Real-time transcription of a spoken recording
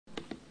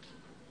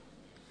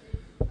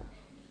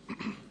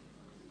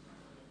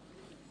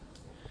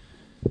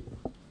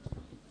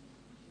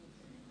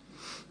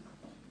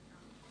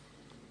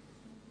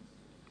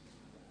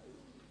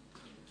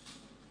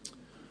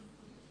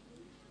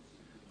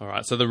All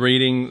right, so the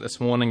reading this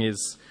morning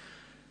is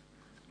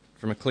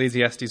from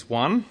Ecclesiastes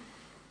 1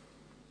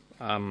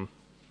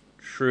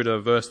 through to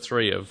verse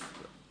 3 of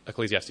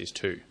Ecclesiastes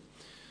 2.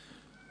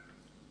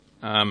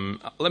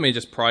 Let me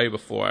just pray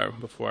before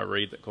I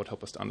read, that God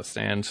help us to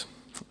understand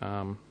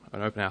and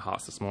open our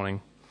hearts this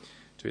morning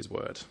to his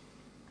word.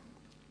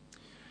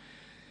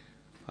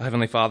 Our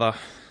Heavenly Father,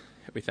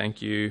 we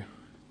thank you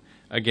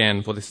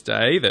again for this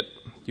day that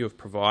you have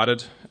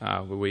provided,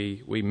 where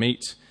we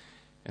meet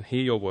and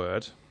hear your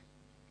word.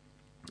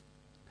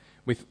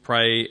 We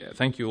pray,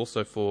 thank you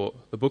also for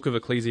the book of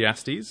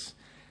Ecclesiastes,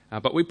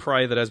 but we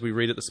pray that as we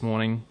read it this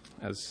morning,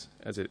 as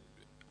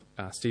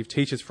Steve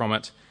teaches from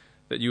it,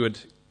 that you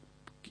would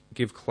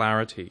give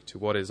clarity to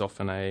what is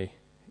often a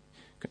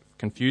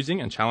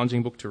confusing and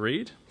challenging book to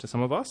read to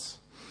some of us.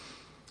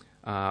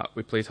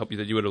 We please help you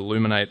that you would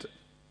illuminate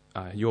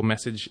your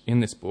message in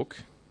this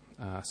book,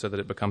 so that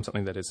it becomes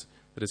something that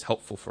is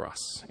helpful for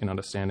us in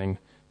understanding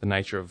the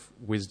nature of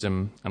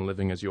wisdom and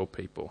living as your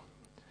people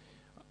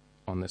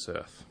on this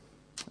earth.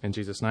 In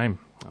Jesus' name,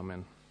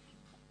 amen.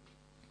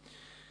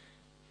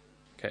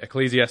 Okay,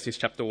 Ecclesiastes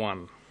chapter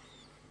 1.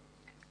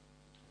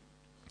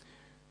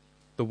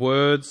 The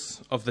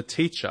words of the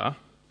teacher,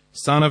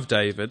 son of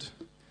David,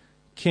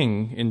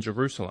 king in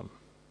Jerusalem.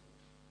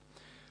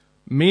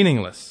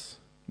 Meaningless,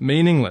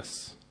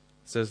 meaningless,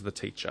 says the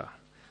teacher.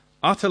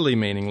 Utterly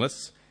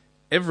meaningless.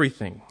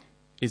 Everything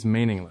is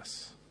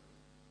meaningless.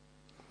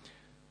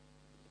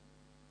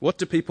 What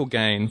do people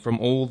gain from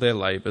all their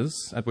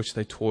labours at which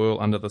they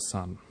toil under the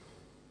sun?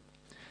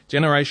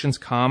 Generations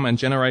come and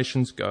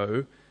generations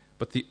go,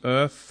 but the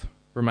earth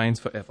remains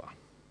forever.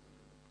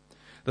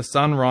 The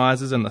sun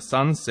rises and the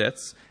sun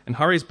sets and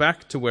hurries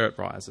back to where it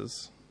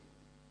rises.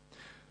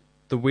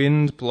 The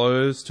wind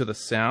blows to the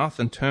south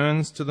and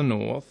turns to the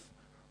north.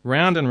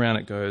 Round and round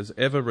it goes,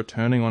 ever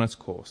returning on its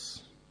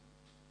course.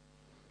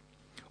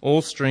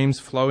 All streams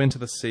flow into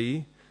the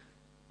sea,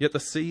 yet the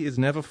sea is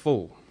never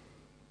full.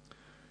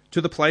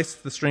 To the place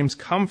the streams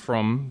come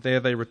from, there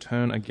they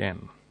return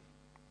again.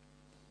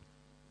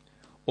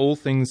 All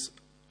things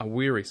are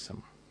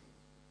wearisome,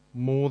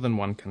 more than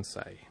one can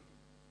say.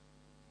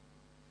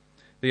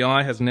 The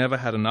eye has never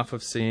had enough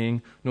of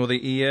seeing, nor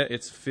the ear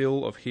its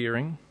fill of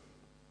hearing.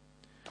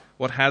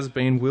 What has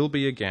been will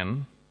be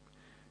again.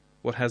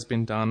 What has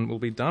been done will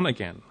be done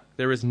again.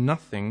 There is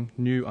nothing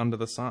new under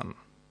the sun.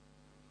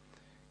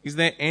 Is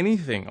there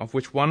anything of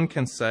which one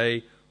can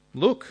say,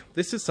 look,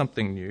 this is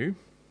something new?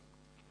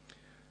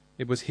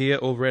 It was here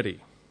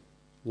already,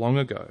 long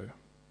ago.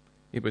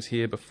 It was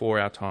here before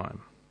our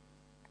time.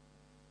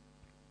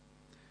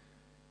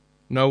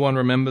 No one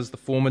remembers the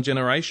former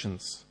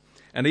generations,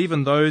 and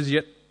even those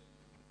yet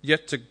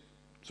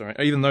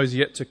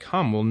to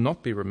come will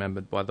not be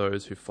remembered by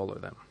those who follow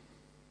them.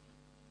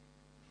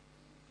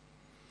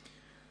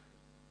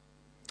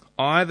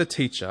 I, the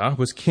teacher,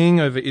 was king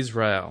over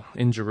Israel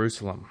in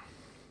Jerusalem.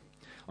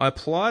 I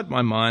applied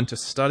my mind to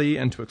study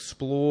and to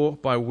explore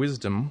by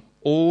wisdom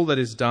all that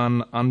is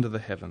done under the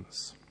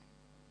heavens.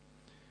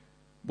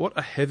 What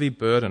a heavy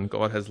burden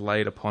God has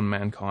laid upon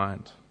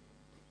mankind.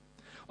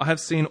 I have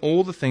seen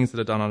all the things that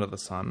are done under the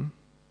sun.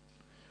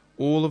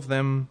 All of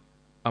them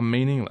are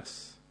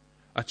meaningless,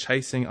 are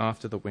chasing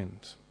after the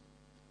wind.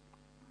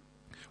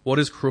 What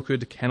is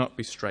crooked cannot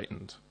be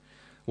straightened.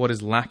 What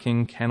is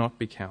lacking cannot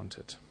be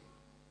counted.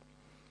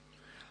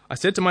 I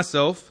said to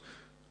myself,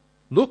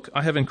 look,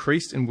 I have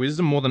increased in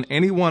wisdom more than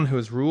anyone who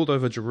has ruled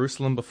over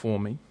Jerusalem before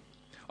me.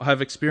 I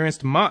have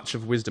experienced much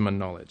of wisdom and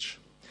knowledge.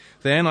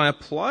 Then I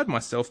applied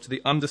myself to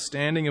the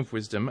understanding of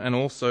wisdom and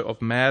also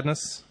of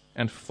madness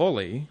and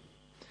folly,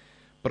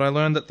 but I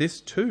learned that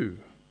this too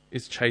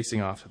is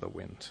chasing after the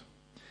wind.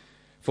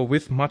 For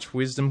with much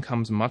wisdom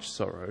comes much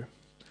sorrow.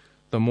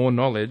 The more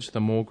knowledge, the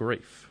more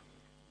grief.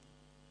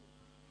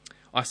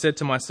 I said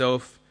to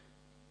myself,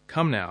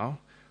 come now,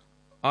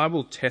 I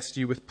will test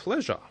you with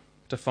pleasure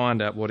to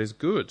find out what is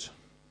good.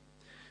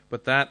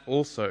 But that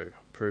also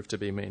proved to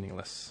be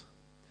meaningless.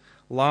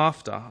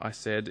 Laughter, I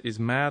said, is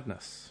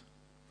madness.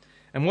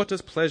 And what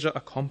does pleasure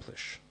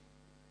accomplish?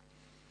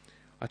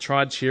 I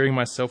tried cheering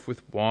myself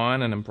with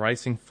wine and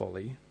embracing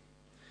folly,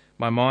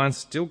 my mind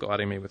still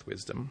guiding me with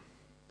wisdom.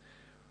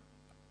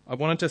 I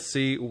wanted to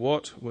see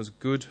what was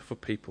good for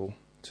people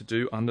to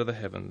do under the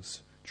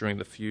heavens during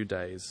the few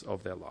days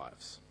of their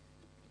lives.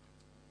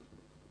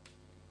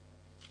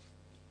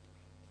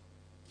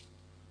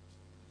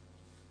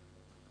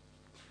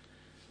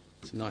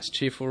 It's a nice,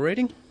 cheerful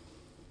reading.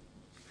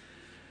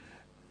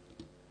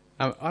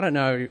 I don't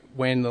know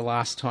when the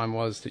last time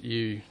was that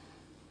you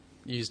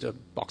used a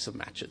box of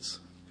matches,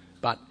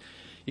 but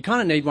you kind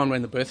of need one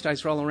when the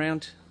birthdays roll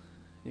around.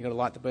 You've got to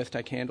light the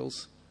birthday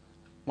candles,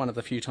 one of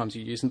the few times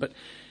you use them. But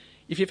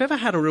if you've ever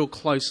had a real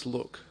close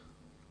look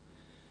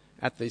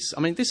at this, I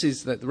mean, this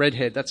is the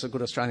Redhead, that's a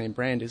good Australian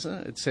brand, isn't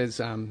it? It says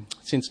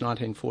since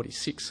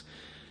 1946.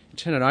 You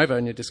turn it over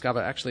and you discover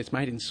actually it's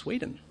made in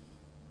Sweden.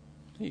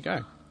 There you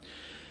go.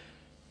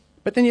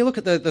 But then you look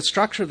at the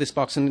structure of this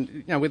box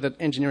and, with an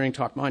engineering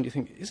type mind, you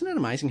think, isn't it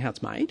amazing how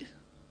it's made?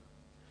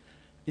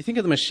 You think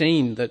of the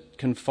machine that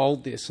can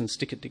fold this and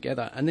stick it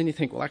together, and then you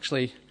think, well,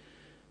 actually,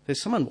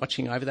 there's someone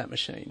watching over that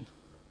machine,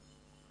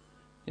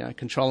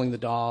 controlling the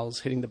dials,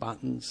 hitting the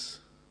buttons.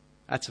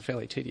 That's a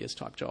fairly tedious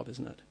type job,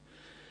 isn't it?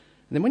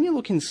 And then when you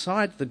look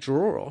inside the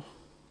drawer,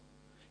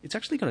 it's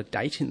actually got a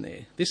date in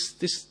there.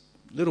 This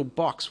little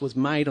box was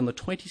made on the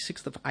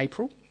 26th of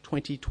April,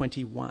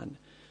 2021,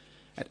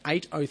 at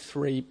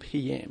 8:03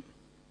 p.m.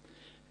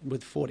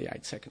 with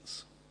 48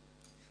 seconds.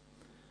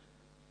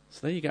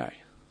 So there you go.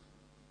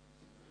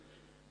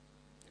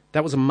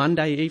 That was a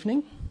Monday evening.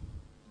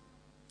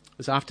 It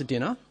was after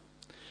dinner.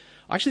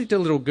 I actually did a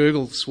little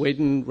Google,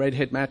 Sweden,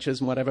 redhead matches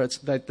and whatever.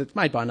 It's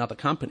made by another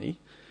company,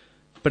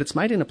 but it's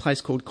made in a place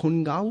called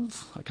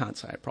Kungälv. I can't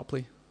say it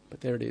properly,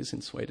 but there it is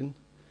in Sweden.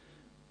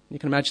 You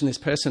can imagine this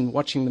person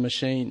watching the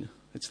machine.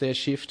 It's their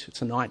shift.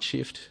 It's a night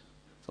shift.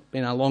 It's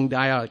been a long day,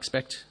 I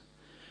expect,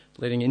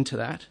 leading into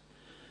that.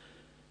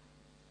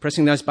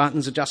 Pressing those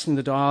buttons, adjusting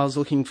the dials,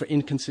 looking for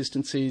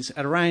inconsistencies.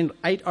 At around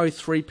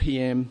 8:03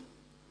 p.m,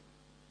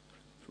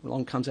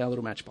 along comes our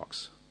little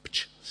matchbox.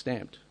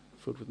 Stamped,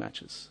 filled with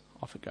matches.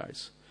 Off it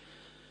goes.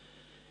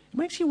 It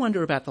makes you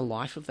wonder about the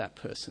life of that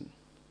person.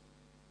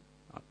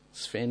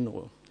 Sven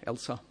or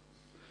Elsa.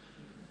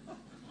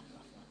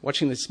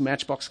 Watching this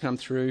matchbox come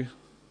through,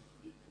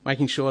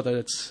 making sure that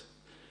it's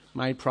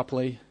made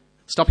properly,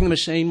 stopping the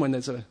machine when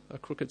there's a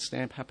crooked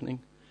stamp happening,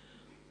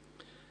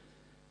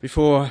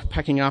 before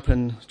packing up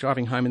and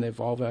driving home in their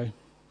Volvo,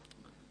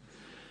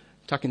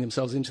 tucking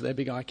themselves into their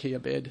big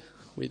IKEA bed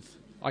with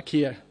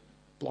IKEA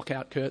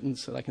block-out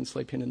curtains so they can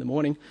sleep in the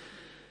morning,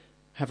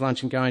 have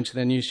lunch and go into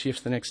their new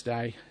shift the next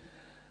day.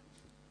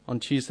 On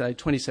Tuesday,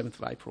 27th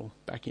of April,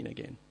 back in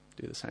again,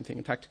 do the same thing.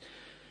 In fact,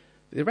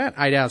 they're about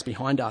 8 hours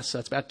behind us, so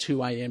it's about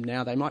 2 a.m.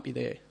 now. They might be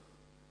there,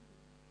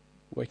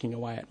 working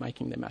away at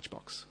making their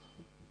matchbox.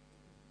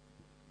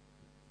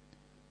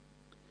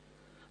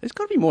 There's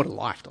got to be more to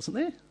life, doesn't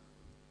there,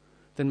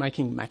 than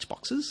making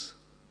matchboxes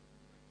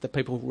that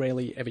people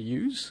rarely ever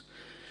use.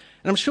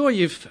 And I'm sure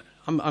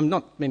I'm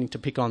not meaning to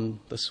pick on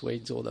the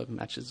Swedes or the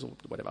matches or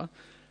whatever,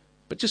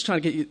 but just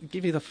trying to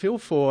give you the feel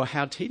for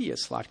how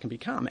tedious life can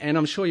become. And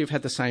I'm sure you've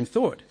had the same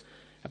thought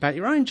about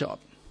your own job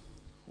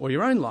or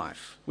your own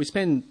life. We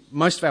spend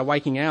most of our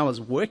waking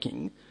hours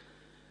working,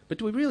 but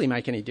do we really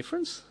make any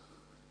difference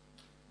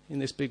in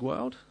this big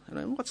world?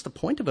 And what's the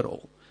point of it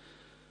all?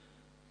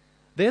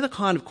 They're the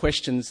kind of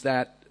questions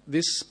that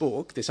this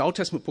book, this Old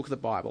Testament book of the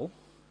Bible,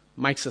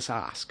 makes us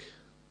ask.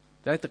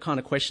 They're the kind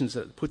of questions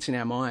that it puts in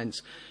our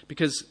minds,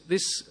 because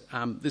this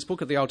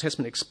book of the Old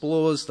Testament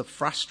explores the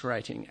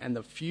frustrating and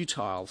the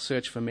futile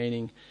search for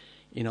meaning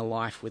in a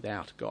life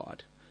without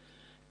God.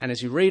 And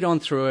as you read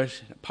on through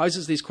it, it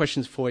poses these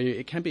questions for you.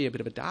 It can be a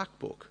bit of a dark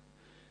book,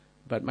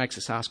 but makes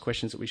us ask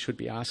questions that we should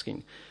be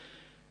asking.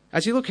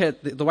 As you look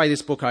at the way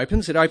this book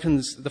opens, it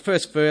opens, the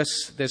first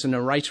verse, there's a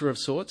narrator of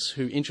sorts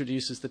who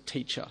introduces the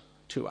teacher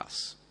to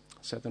us.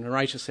 So the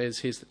narrator says,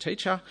 here's the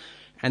teacher.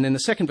 And then the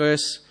second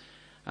verse,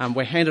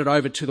 we're handed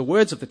over to the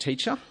words of the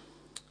teacher.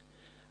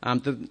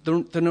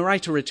 The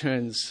narrator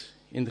returns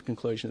in the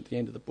conclusion at the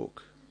end of the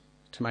book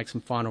to make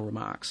some final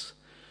remarks.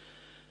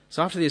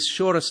 So after this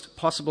shortest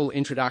possible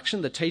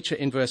introduction, the teacher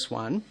in verse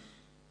 1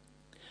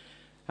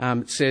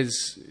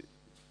 says,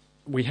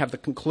 we have the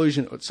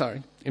conclusion,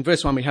 in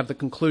verse 1 we have the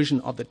conclusion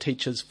of the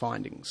teacher's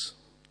findings.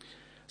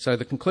 So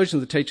the conclusion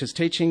of the teacher's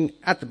teaching,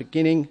 at the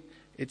beginning,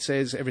 it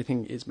says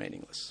everything is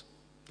meaningless.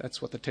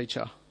 That's what the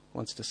teacher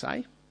wants to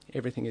say.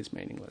 Everything is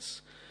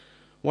meaningless.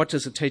 What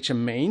does the teacher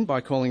mean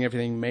by calling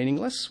everything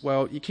meaningless?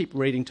 Well, you keep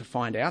reading to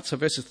find out. So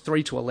verses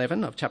 3 to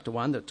 11 of chapter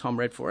 1 that Tom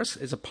read for us,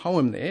 there's a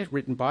poem there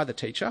written by the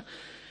teacher.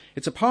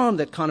 It's a poem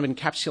that kind of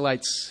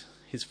encapsulates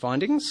his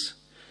findings.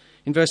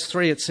 In verse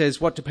 3 it says,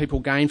 what do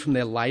people gain from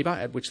their labour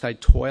at which they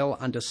toil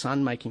under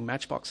sun making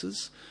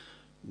matchboxes?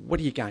 What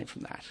do you gain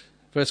from that?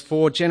 Verse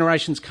 4,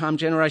 generations come,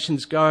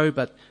 generations go,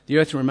 but the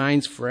earth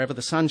remains forever.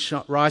 The sun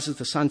rises,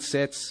 the sun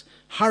sets,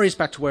 hurries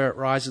back to where it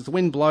rises. The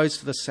wind blows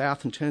to the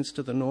south and turns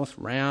to the north.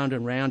 Round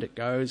and round it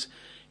goes,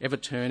 ever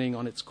turning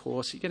on its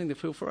course. You're getting the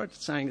feel for it?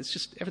 It's saying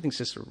everything's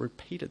just a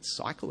repeated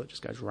cycle. It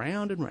just goes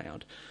round and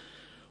round.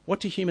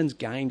 What do humans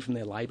gain from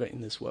their labour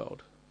in this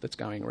world that's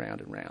going round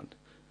and round?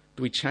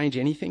 Do we change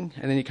anything?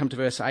 And then you come to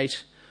verse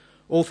 8.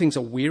 All things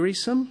are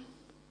wearisome,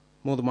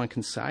 more than one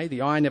can say.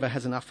 The eye never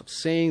has enough of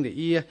seeing.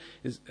 The ear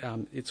is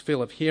its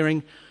fill of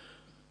hearing.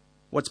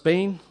 What's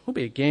been will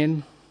be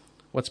again.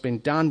 What's been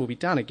done will be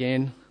done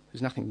again.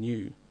 There's nothing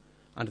new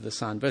under the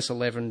sun. Verse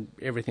 11,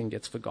 everything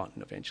gets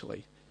forgotten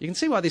eventually. You can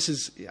see why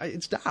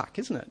it's dark,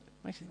 isn't it?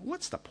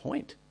 What's the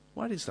point?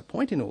 What is the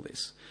point in all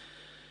this?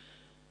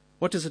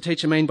 What does the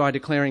teacher mean by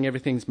declaring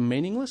everything's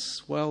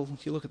meaningless? Well,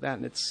 you look at that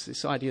and it's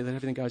this idea that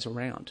everything goes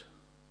around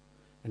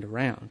and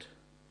around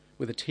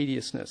with a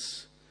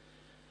tediousness.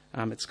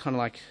 It's kind of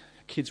like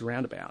a kid's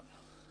roundabout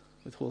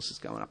with horses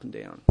going up and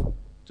down,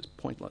 just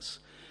pointless.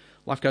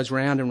 Life goes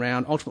round and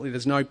round. Ultimately,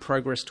 there's no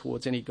progress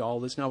towards any goal.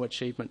 There's no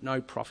achievement,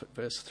 no profit.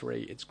 Verse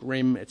 3, it's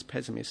grim, it's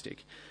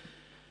pessimistic.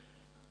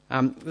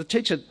 But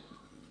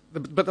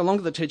the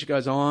longer the teacher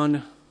goes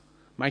on,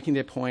 making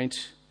their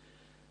point,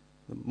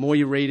 The more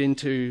you read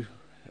into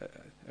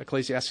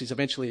Ecclesiastes,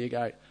 eventually you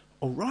go,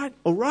 all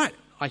right,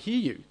 I hear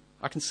you.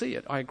 I can see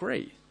it. I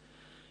agree.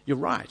 You're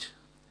right.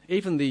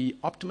 Even the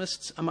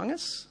optimists among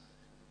us,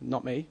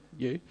 not me,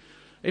 you,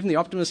 even the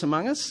optimists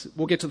among us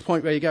will get to the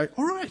point where you go,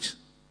 all right,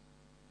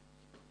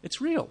 it's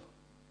real.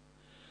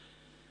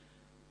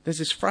 There's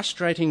this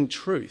frustrating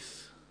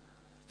truth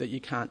that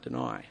you can't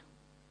deny.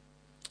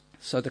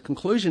 So the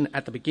conclusion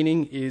at the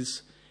beginning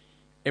is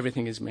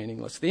everything is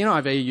meaningless. The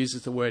NIV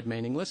uses the word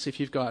meaningless. If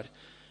you've got,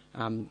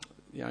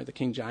 the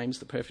King James,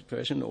 the perfect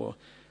version, or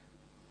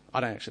I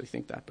don't actually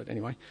think that, but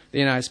anyway, the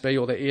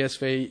NASB or the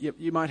ESV,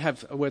 you might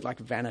have a word like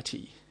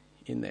vanity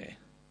in there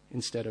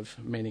instead of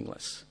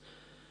meaningless.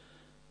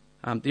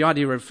 The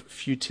idea of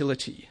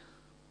futility.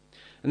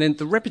 And then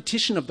the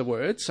repetition of the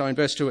word, so in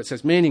verse 2 it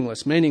says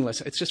meaningless,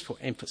 it's just for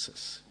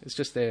emphasis. It's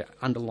just there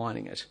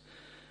underlining it.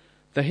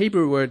 The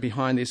Hebrew word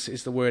behind this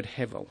is the word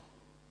hevel.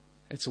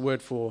 It's a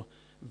word for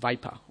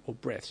vapour or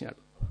breath.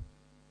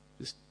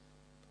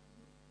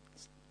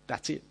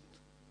 That's it,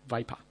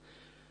 vapour.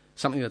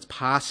 Something that's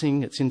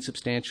passing, it's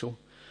insubstantial.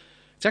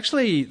 It's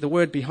actually, the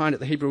word behind it,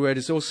 the Hebrew word,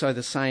 is also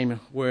the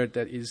same word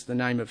that is the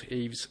name of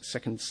Eve's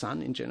second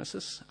son in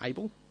Genesis,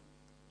 Abel.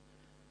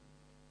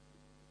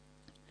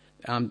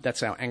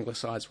 That's our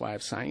anglicised way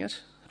of saying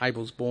it.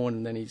 Abel's born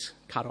and then he's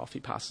cut off, he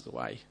passes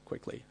away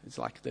quickly. It's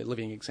like the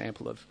living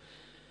example of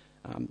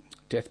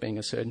death being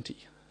a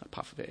certainty. A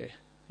puff of air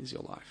is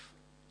your life.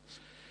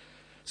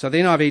 So the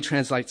NIV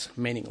translates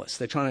meaningless.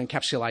 They're trying to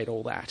encapsulate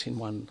all that in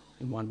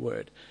one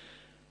word.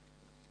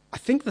 I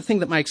think the thing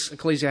that makes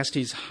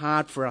Ecclesiastes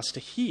hard for us to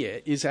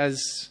hear is,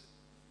 as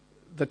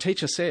the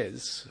teacher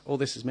says, all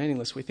this is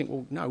meaningless, we think,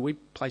 well, no, we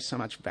place so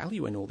much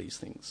value in all these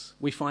things.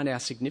 We find our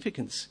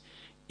significance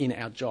in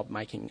our job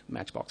making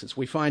matchboxes.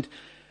 We find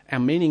our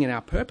meaning and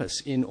our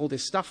purpose in all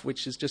this stuff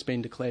which has just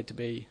been declared to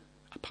be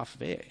a puff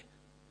of air.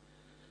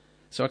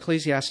 So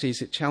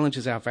Ecclesiastes, it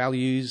challenges our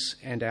values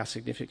and our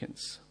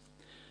significance.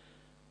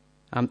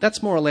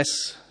 That's more or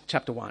less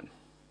chapter 1.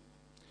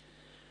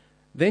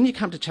 Then you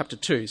come to chapter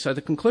 2. So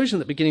the conclusion at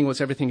the beginning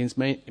was everything is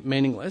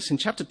meaningless. In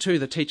chapter 2,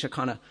 the teacher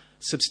kind of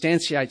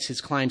substantiates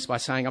his claims by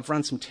saying, I've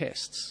run some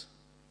tests.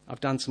 I've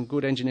done some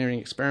good engineering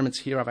experiments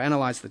here. I've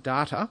analysed the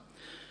data.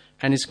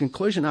 And his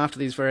conclusion after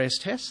these various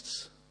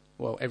tests,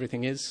 well,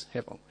 everything is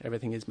hevel.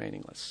 Everything is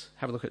meaningless.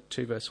 Have a look at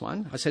 2 verse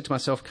 1. I said to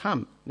myself,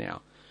 come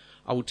now,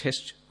 I will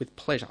test with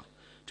pleasure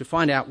to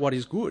find out what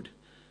is good.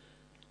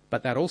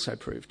 But that also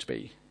proved to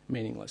be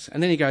meaningless.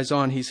 And then he goes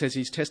on, he says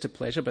he's tested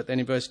pleasure, but then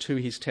in verse 2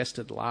 he's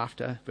tested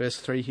laughter. Verse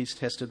 3 he's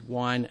tested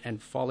wine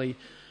and folly.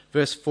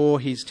 Verse 4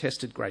 he's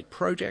tested great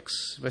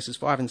projects. Verses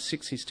 5 and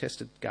 6 he's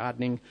tested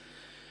gardening.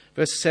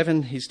 Verse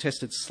 7 he's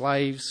tested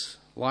slaves,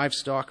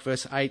 livestock.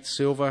 Verse 8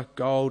 silver,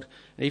 gold,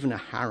 and even a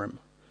harem.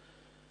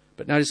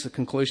 But notice the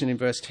conclusion in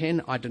verse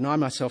 10, I deny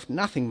myself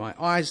nothing my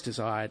eyes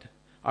desired.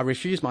 I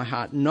refuse my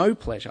heart no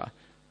pleasure.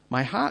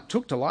 My heart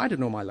took delight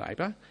in all my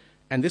labour,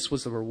 and this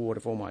was the reward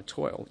of all my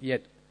toil.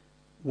 Yet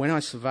when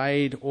I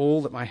surveyed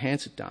all that my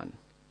hands had done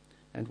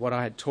and what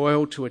I had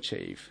toiled to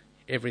achieve,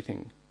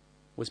 everything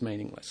was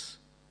meaningless,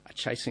 a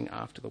chasing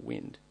after the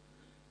wind.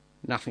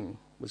 Nothing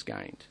was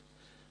gained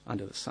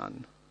under the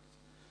sun.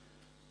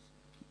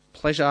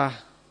 Pleasure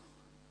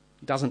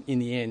doesn't in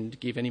the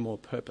end give any more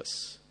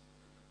purpose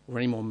or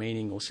any more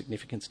meaning or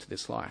significance to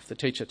this life. The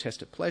teacher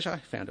tested pleasure,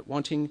 found it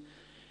wanting,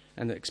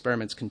 and the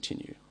experiments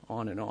continue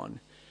on and on.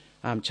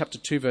 Chapter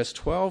 2 verse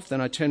 12,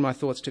 then I turned my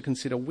thoughts to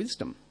consider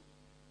wisdom.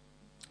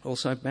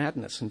 Also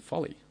madness and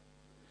folly.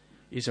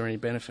 Is there any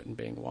benefit in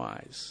being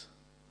wise?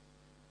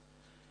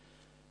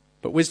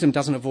 But wisdom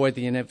doesn't avoid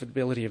the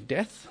inevitability of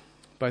death.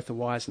 Both the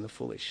wise and the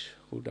foolish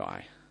will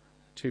die.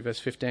 2 verse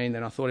 15,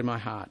 then I thought in my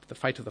heart, the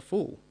fate of the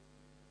fool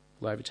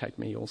will overtake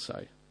me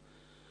also.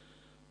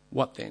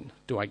 What then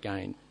do I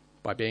gain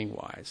by being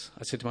wise?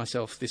 I said to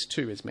myself, this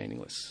too is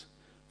meaningless.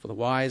 For the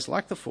wise,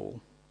 like the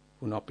fool,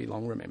 will not be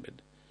long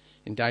remembered.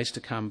 In days to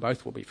come,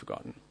 both will be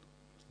forgotten.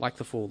 Like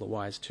the fool, the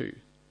wise too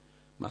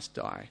must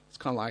die. It's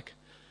kind of like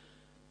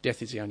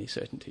death is the only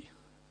certainty.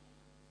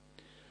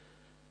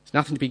 There's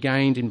nothing to be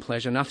gained in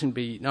pleasure,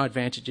 no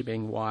advantage in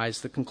being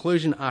wise. The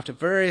conclusion after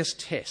various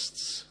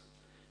tests,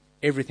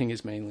 everything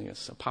is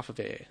meaningless, a puff of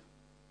air,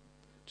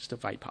 just a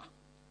vapour.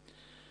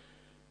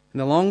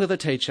 And the longer the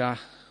teacher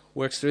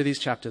works through these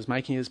chapters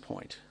making his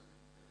point,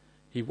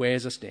 he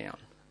wears us down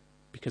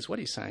because what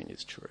he's saying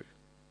is true.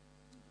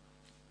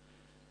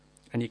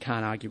 And you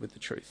can't argue with the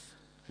truth.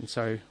 And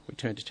so we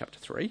turn to chapter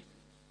 3.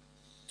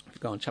 We've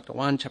gone chapter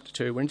 1, chapter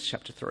 2, we're into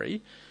chapter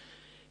 3.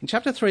 In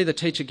chapter 3, the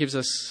teacher gives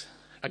us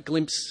a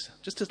glimpse,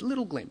 just a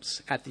little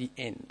glimpse, at the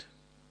end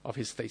of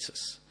his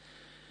thesis.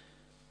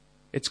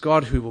 It's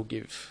God who will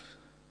give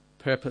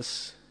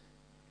purpose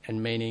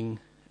and meaning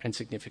and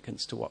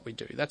significance to what we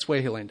do. That's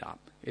where he'll end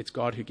up. It's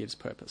God who gives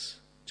purpose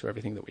to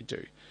everything that we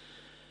do.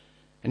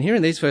 And here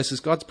in these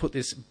verses, God's put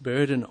this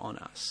burden on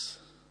us,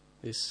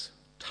 this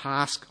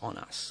task on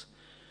us,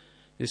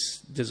 this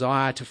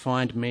desire to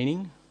find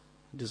meaning,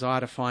 a desire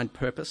to find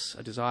purpose,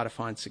 a desire to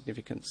find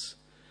significance.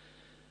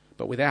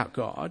 But without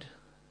God,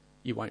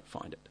 you won't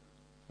find it.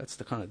 That's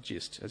the kind of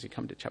gist as you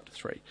come to chapter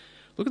 3.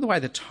 Look at the way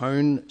the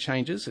tone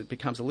changes. It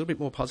becomes a little bit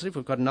more positive.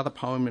 We've got another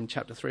poem in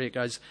chapter 3. It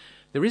goes,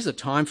 there is a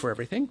time for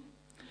everything,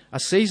 a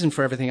season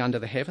for everything under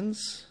the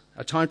heavens,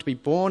 a time to be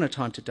born, a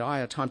time to die,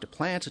 a time to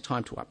plant, a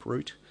time to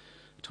uproot,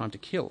 a time to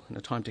kill, and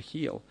a time to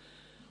heal.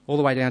 All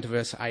the way down to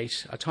verse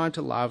 8, a time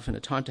to love and a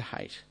time to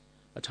hate,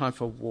 a time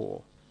for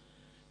war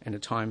and a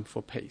time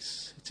for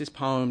peace. It's this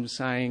poem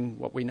saying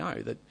what we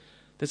know, that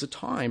there's a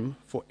time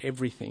for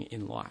everything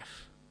in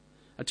life,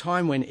 a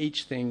time when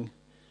each thing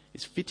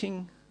is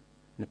fitting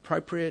and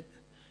appropriate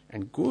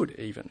and good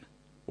even,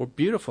 or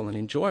beautiful and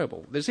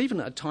enjoyable. There's even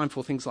a time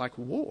for things like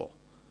war,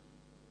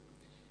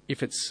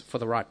 if it's for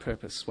the right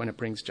purpose, when it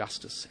brings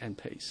justice and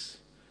peace.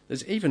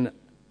 There's even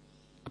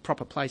a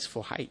proper place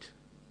for hate.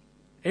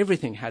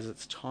 Everything has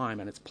its time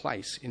and its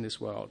place in this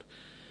world.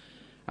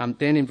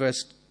 Then in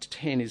verse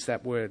 10 is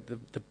that word,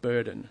 the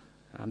burden.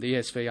 The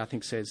ESV, I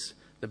think, says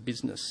the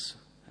business.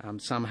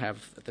 Some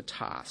have the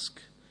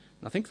task.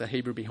 And I think the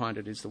Hebrew behind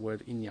it is the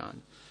word inyan.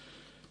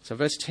 So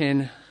verse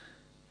 10,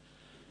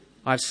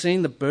 I've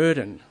seen the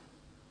burden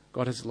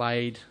God has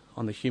laid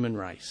on the human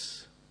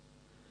race.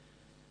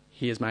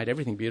 He has made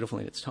everything beautiful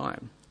in its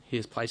time. He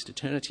has placed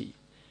eternity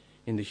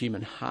in the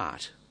human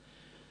heart.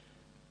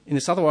 In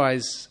this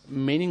otherwise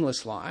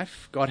meaningless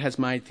life, God has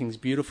made things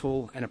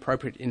beautiful and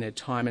appropriate in their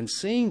time, and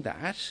seeing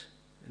that,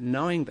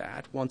 knowing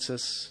that,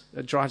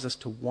 drives us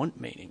to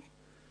want meaning,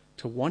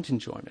 to want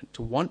enjoyment,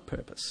 to want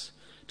purpose,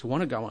 to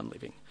want to go on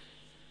living.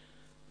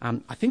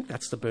 I think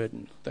that's the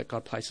burden that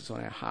God places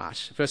on our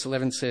heart. Verse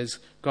 11 says,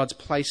 God's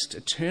placed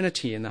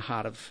eternity in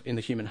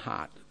the human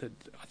heart.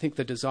 I think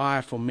the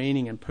desire for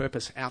meaning and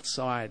purpose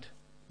outside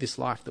this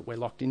life that we're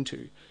locked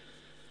into,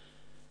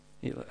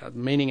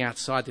 meaning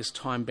outside this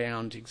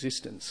time-bound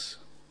existence.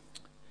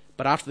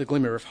 But after the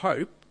glimmer of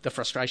hope, the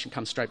frustration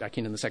comes straight back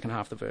in the second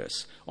half of the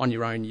verse. On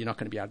your own, you're not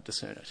going to be able to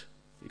discern it.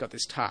 You've got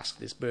this task,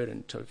 this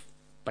burden,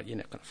 but you're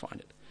not going to find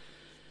it.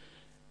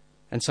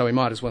 And so we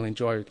might as well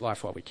enjoy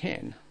life while we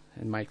can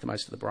and make the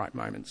most of the bright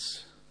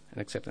moments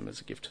and accept them as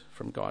a gift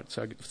from God.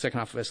 So the second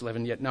half of verse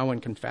 11, yet no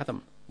one can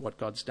fathom what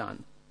God's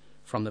done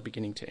from the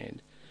beginning to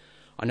end.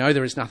 I know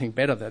there is nothing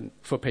better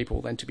for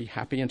people than to be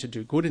happy and to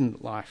do good in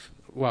life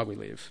while we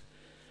live,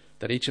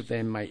 that each of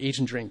them may eat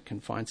and drink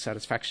and find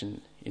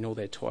satisfaction in all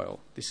their toil.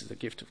 This is the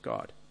gift of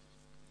God.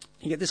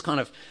 You get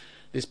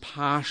this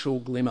partial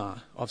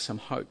glimmer of some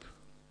hope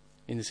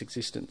in this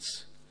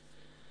existence.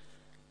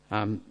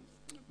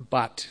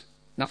 But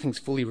nothing's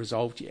fully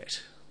resolved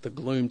yet. The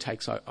gloom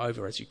takes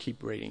over as you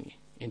keep reading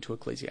into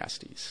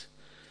Ecclesiastes.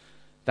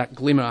 That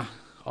glimmer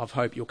of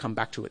hope you'll come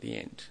back to at the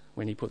end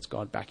when he puts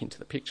God back into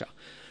the picture.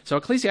 So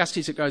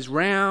Ecclesiastes, it goes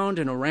round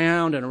and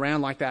around and around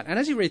like that. And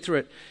as you read through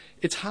it,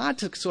 it's hard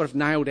to sort of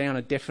nail down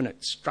a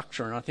definite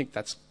structure, and I think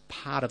that's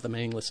part of the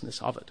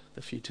meaninglessness of it,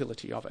 the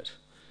futility of it.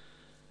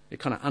 It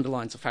kind of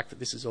underlines the fact that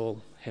this is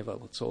all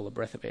hevel, it's all a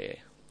breath of air.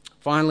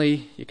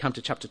 Finally, you come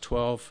to chapter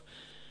 12,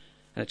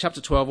 and at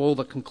chapter 12, all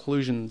the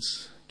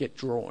conclusions get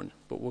drawn,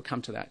 but we'll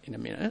come to that in a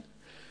minute.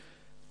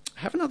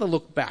 Have another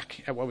look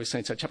back at what we've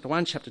seen. So chapter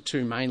 1, chapter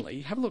 2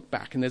 mainly, have a look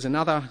back, and there's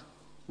another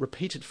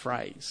repeated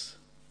phrase.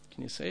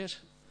 Can you see it?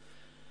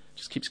 It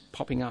just keeps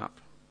popping up.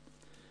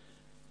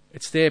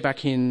 It's there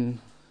back in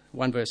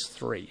 1 verse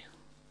 3.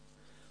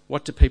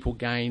 What do people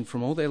gain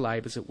from all their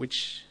labours at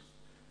which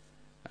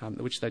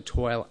they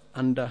toil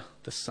under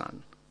the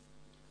sun?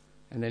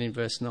 And then in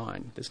verse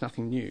 9, there's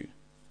nothing new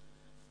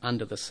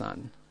under the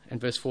sun. And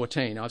verse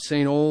 14, I've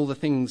seen all the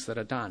things that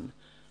are done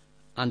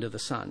under the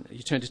sun.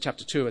 You turn to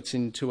chapter 2, it's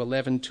in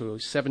 2:11,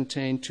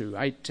 2:17,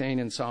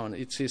 2:18, and so on.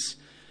 It's this,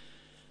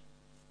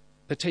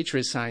 the teacher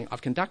is saying,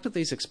 I've conducted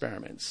these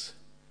experiments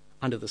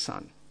under the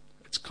sun.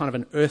 It's kind of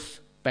an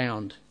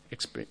earth-bound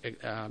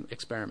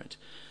experiment.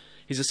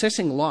 He's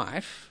assessing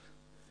life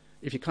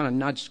if you kind of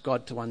nudge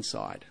God to one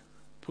side,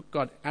 put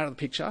God out of the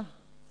picture,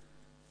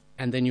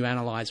 and then you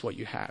analyse what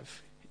you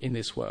have in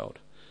this world.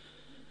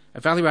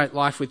 Evaluate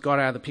life with God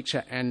out of the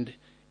picture, and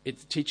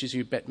it teaches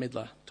you Bette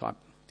Midler type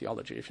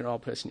theology. If you're an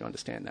old person, you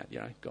understand that,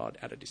 God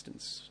at a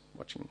distance,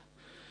 watching.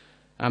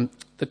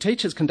 The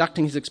teacher's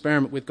conducting his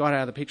experiment with God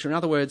out of the picture. In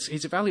other words,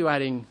 he's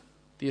evaluating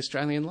the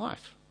Australian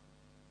life,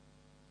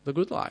 the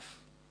good life,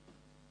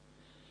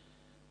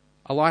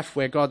 a life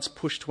where God's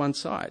pushed to one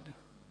side.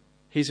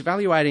 He's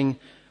evaluating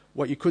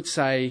what you could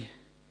say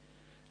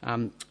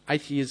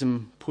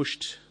atheism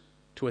pushed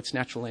to its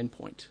natural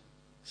endpoint,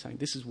 saying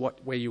this is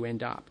where you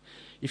end up.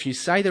 If you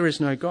say there is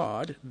no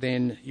God,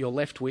 then you're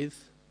left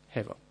with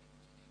hevel.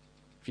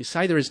 If you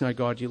say there is no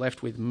God, you're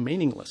left with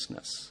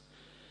meaninglessness.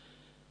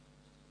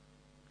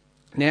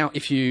 Now,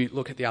 if you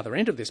look at the other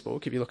end of this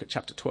book, if you look at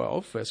chapter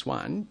 12, verse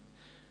 1,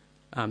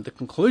 the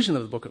conclusion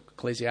of the book of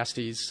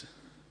Ecclesiastes,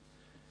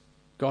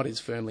 God is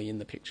firmly in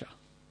the picture.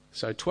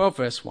 So 12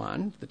 verse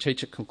 1, the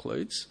teacher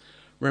concludes,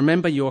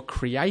 remember your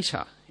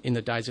Creator in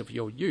the days of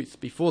your youth,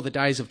 before the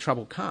days of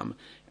trouble come,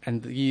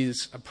 and the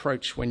years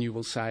approach when you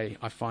will say,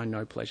 I find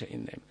no pleasure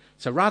in them.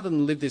 So rather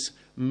than live this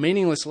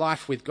meaningless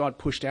life with God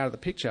pushed out of the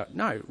picture,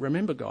 no,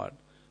 remember God.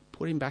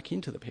 Put him back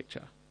into the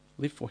picture.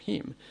 Live for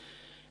him.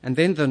 And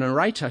then the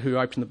narrator who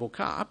opened the book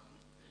up,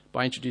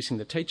 by introducing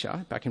the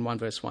teacher, back in 1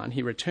 verse 1,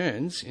 he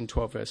returns in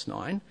 12 verse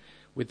 9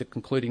 with the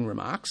concluding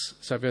remarks.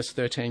 So verse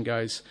 13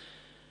 goes,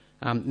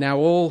 now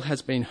all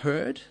has been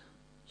heard.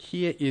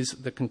 Here is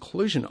the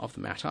conclusion of the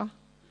matter.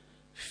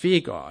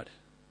 Fear God,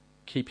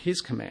 keep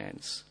his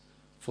commands,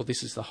 for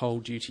this is the whole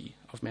duty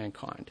of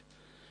mankind.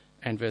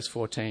 And verse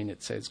 14,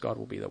 it says God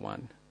will be the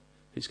one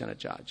who's going to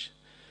judge.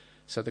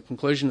 So the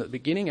conclusion at the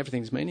beginning,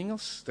 everything's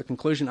meaningless. The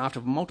conclusion after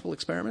multiple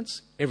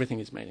experiments, everything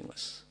is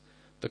meaningless.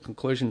 The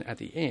conclusion at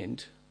the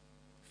end,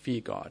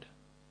 fear God,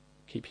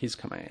 keep his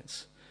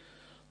commands.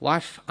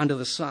 Life under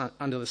the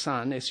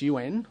sun,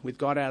 S-U-N, with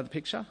God out of the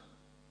picture,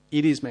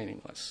 it is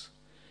meaningless.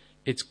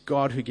 It's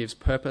God who gives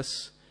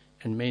purpose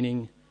and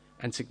meaning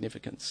and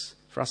significance.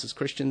 For us as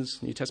Christians,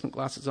 New Testament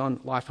glasses on,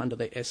 life under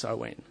the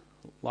S-O-N,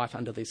 life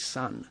under the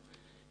sun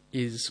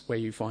is where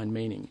you find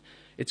meaning.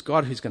 It's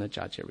God who's going to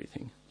judge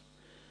everything.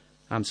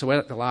 So we're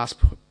at the last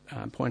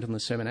point on the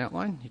sermon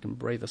outline. You can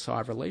breathe a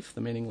sigh of relief.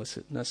 The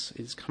meaninglessness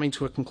is coming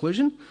to a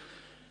conclusion.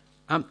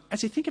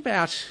 As you think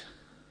about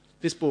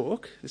this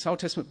book, this Old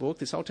Testament book,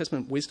 this Old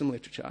Testament wisdom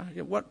literature,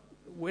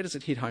 where does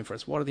it hit home for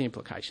us? What are the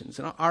implications?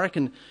 And I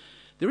reckon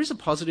there is a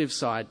positive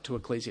side to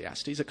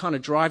Ecclesiastes. It kind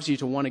of drives you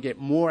to want to get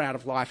more out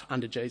of life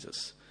under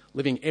Jesus,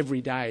 living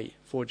every day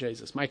for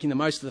Jesus, making the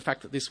most of the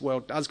fact that this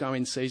world does go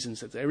in seasons,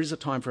 that there is a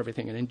time for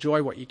everything, and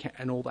enjoy what you can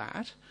and all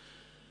that.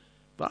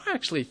 But I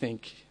actually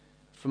think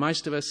for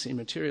most of us in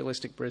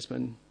materialistic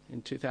Brisbane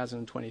in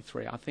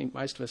 2023, I think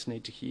most of us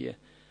need to hear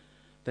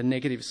the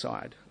negative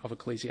side of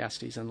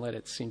Ecclesiastes and let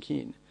it sink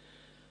in.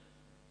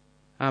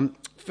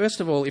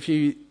 First of all, if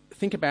you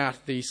think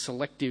about the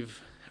selective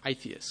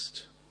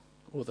atheist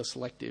or the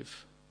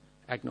selective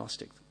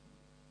agnostic,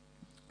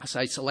 I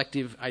say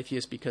selective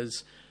atheist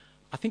because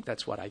I think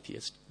that's what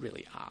atheists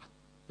really are.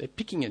 They're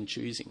picking and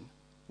choosing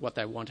what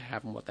they want to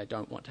have and what they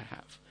don't want to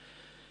have.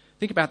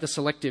 Think about the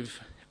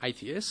selective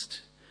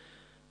atheist.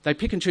 They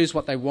pick and choose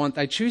what they want.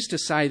 They choose to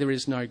say there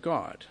is no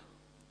God.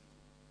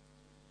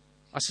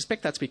 I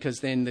suspect that's because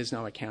then there's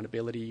no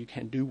accountability. You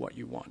can do what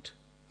you want.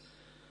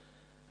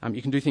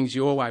 You can do things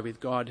your way with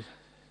God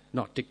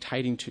not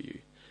dictating to you.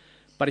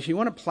 But if you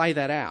want to play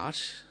that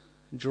out,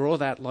 draw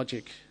that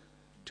logic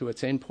to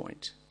its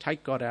endpoint,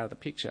 take God out of the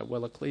picture,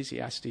 well,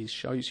 Ecclesiastes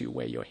shows you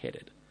where you're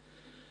headed.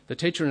 The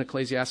teacher in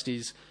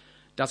Ecclesiastes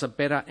does a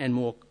better and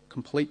more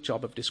complete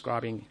job of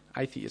describing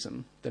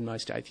atheism than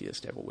most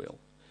atheists ever will.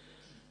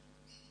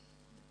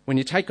 When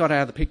you take God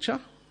out of the picture,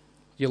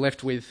 you're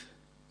left with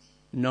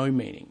no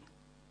meaning,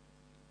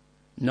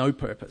 no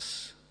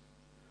purpose.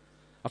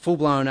 A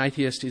full-blown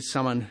atheist is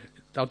someone,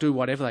 they'll do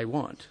whatever they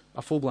want.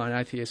 A full-blown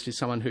atheist is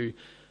someone who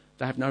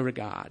they have no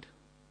regard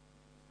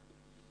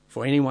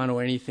for anyone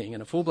or anything.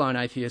 And a full-blown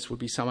atheist would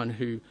be someone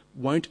who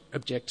won't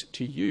object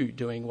to you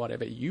doing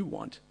whatever you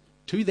want,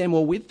 to them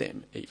or with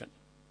them even,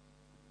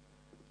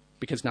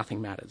 because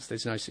nothing matters.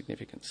 There's no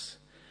significance.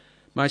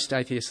 Most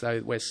atheists,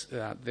 though,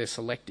 they're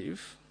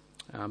selective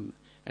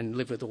and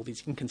live with all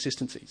these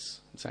inconsistencies,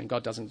 saying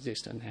God doesn't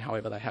exist, and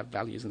however they have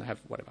values and they have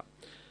whatever.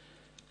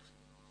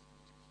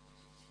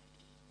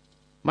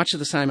 Much of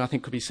the same, I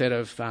think, could be said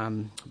of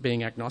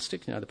being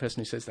agnostic, the person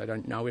who says they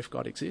don't know if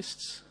God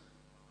exists,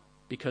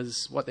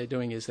 because what they're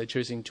doing is they're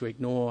choosing to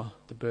ignore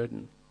the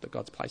burden that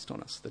God's placed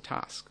on us, the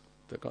task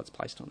that God's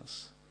placed on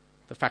us,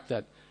 the fact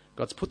that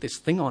God's put this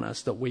thing on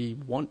us that we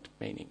want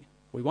meaning,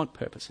 we want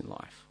purpose in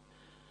life.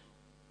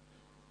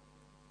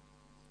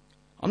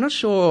 I'm not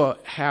sure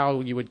how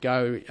you would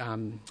go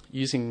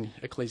using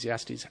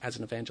Ecclesiastes as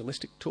an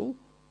evangelistic tool.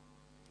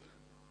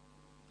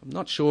 I'm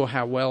not sure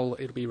how well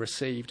it'll be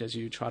received as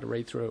you try to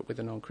read through it with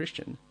a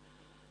non-Christian.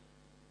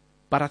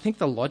 But I think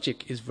the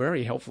logic is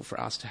very helpful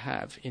for us to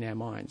have in our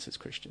minds as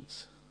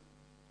Christians.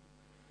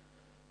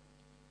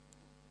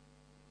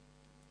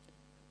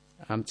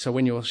 So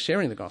when you're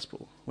sharing the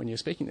gospel, when you're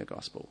speaking the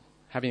gospel,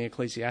 having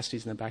Ecclesiastes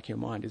in the back of your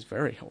mind is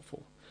very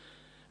helpful.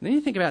 And then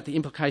you think about the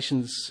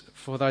implications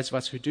for those of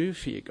us who do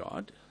fear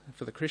God,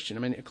 for the Christian. I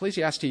mean,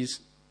 Ecclesiastes,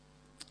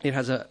 it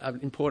has an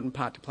important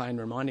part to play in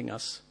reminding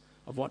us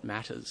of what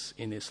matters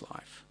in this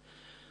life.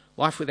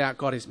 Life without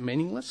God is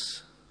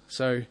meaningless.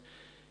 So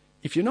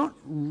if you're not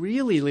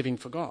really living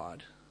for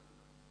God,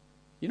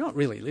 you're not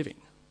really living.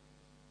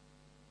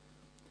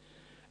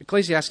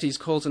 Ecclesiastes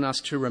calls on us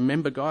to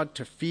remember God,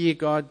 to fear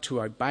God,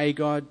 to obey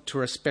God, to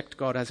respect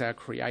God as our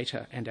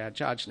creator and our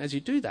judge. And as you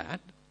do that,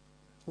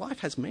 life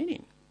has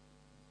meaning.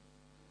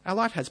 Our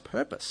life has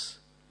purpose.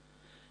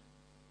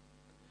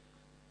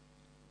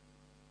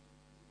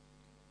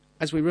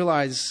 As we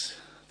realise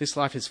this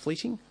life is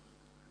fleeting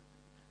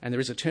and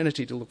there is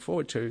eternity to look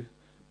forward to,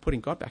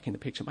 putting God back in the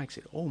picture makes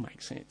it all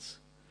make sense.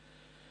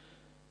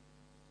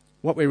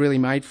 What we're really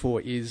made for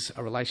is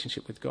a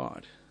relationship with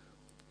God.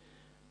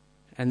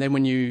 And then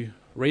when you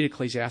read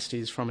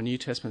Ecclesiastes from a New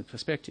Testament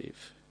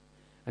perspective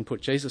and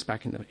put Jesus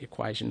back in the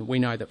equation, we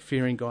know that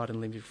fearing God and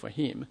living for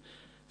him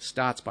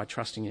starts by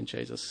trusting in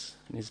Jesus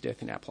and his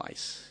death in our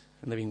place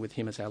and living with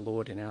him as our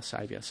Lord and our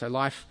Saviour. So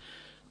life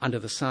under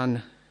the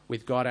sun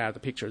with God out of the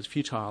picture is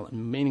futile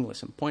and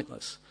meaningless and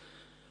pointless.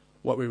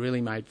 what we're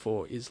really made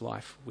for is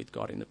life with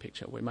God in the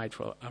picture. We're made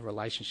for a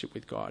relationship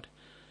with God,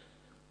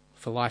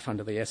 for life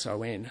under the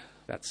S-O-N,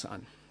 that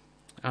Son.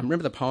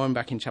 Remember the poem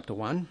back in chapter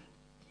 1?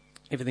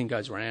 Everything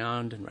goes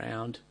round and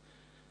round.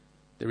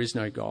 There is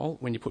no goal.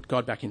 When you put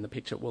God back in the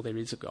picture, well, there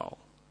is a goal.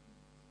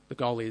 The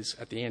goal is,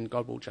 at the end,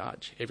 God will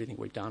judge everything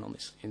we've done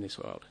in this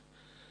world.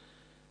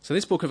 So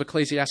this book of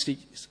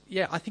Ecclesiastes,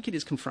 yeah, I think it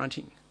is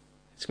confronting.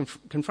 It's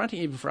confronting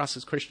even for us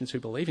as Christians who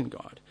believe in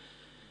God,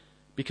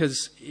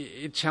 because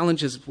it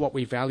challenges what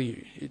we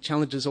value. It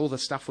challenges all the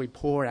stuff we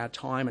pour our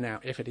time and our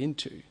effort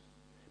into.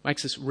 It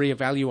makes us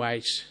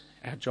reevaluate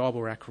our job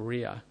or our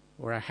career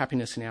or our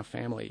happiness in our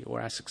family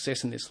or our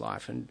success in this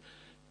life, and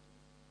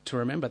to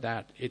remember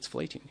that it's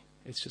fleeting.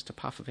 It's just a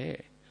puff of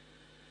air.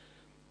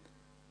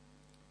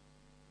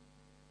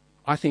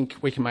 I think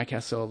we can make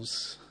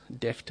ourselves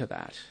deaf to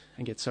that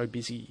and get so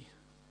busy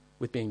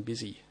with being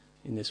busy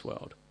in this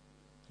world.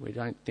 We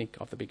don't think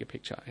of the bigger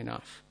picture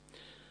enough.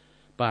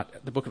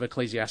 But the book of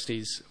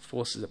Ecclesiastes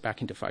forces it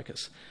back into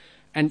focus.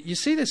 And you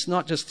see this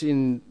not just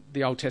in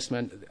the Old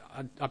Testament.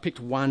 I picked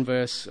one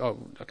verse, or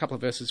a couple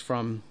of verses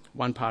from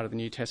one part of the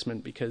New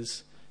Testament,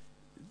 because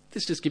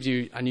this just gives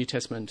you a New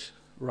Testament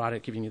writer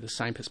giving you the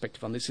same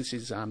perspective on this. This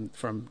is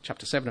from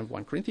chapter 7 of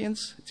 1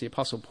 Corinthians. It's the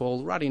Apostle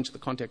Paul, right into the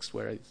context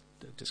where it's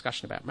a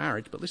discussion about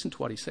marriage. But listen to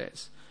what he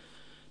says.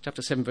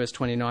 Chapter 7, verse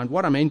 29.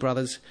 What I mean,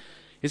 brothers,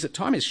 is that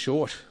time is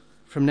short.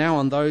 From now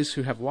on, those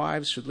who have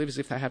wives should live as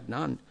if they have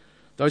none.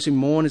 Those who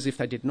mourn as if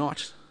they did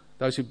not.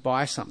 Those who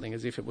buy something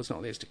as if it was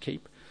not theirs to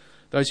keep.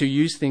 Those who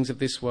use things of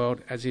this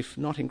world as if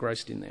not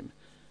engrossed in them.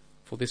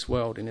 For this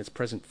world in its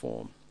present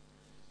form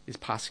is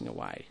passing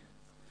away.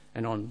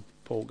 And on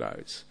Paul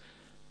goes.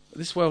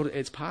 This world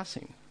is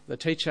passing. The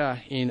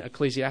teacher in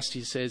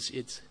Ecclesiastes says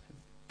it's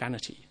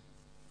vanity.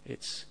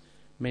 It's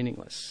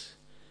meaningless.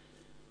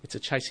 It's a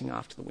chasing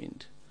after the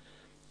wind.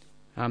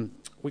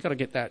 We've got to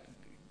get that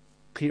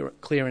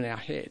clear in our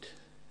head.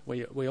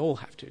 We all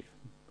have to,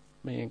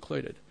 me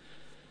included.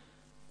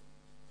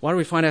 Why do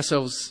we find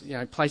ourselves,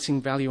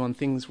 placing value on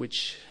things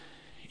which,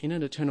 in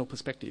an eternal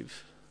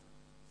perspective,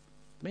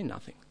 mean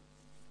nothing?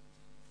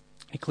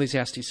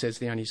 Ecclesiastes says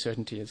the only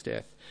certainty is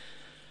death.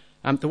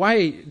 The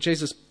way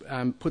Jesus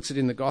puts it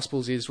in the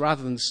Gospels is,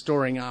 rather than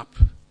storing up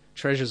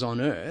treasures on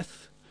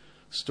earth,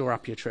 store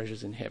up your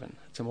treasures in heaven.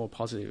 It's a more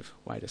positive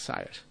way to say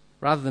it.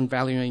 Rather than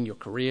valuing your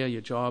career,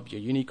 your job,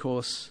 your uni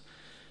course,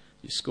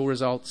 your school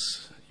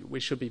results, we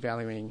should be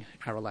valuing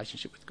our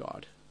relationship with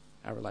God,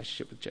 our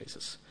relationship with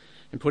Jesus.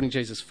 And putting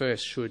Jesus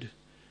first should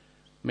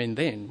mean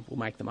then we'll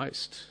make the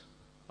most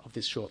of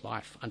this short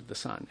life under the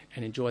sun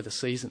and enjoy the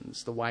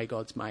seasons the way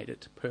God's made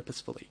it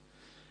purposefully.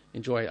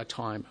 Enjoy a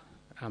time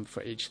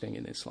for each thing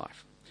in this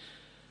life.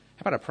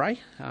 How about I pray?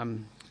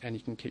 And you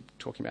can keep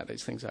talking about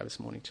these things over this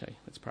morning too.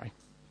 Let's pray.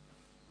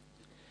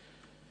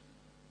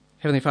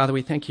 Heavenly Father,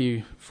 we thank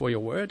you for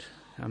your word.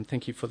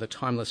 Thank you for the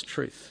timeless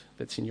truth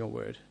that's in your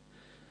word.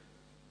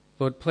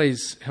 Lord,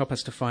 please help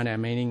us to find our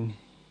meaning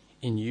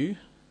in you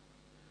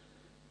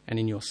and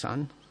in your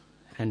Son,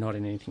 and not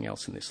in anything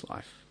else in this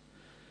life.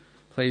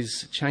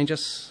 Please change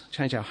us,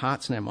 change our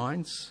hearts and our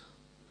minds,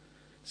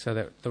 so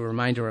that the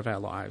remainder of our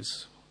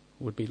lives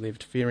would be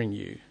lived fearing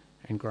you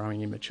and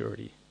growing in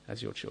maturity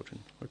as your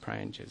children. We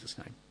pray in Jesus'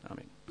 name.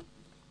 Amen.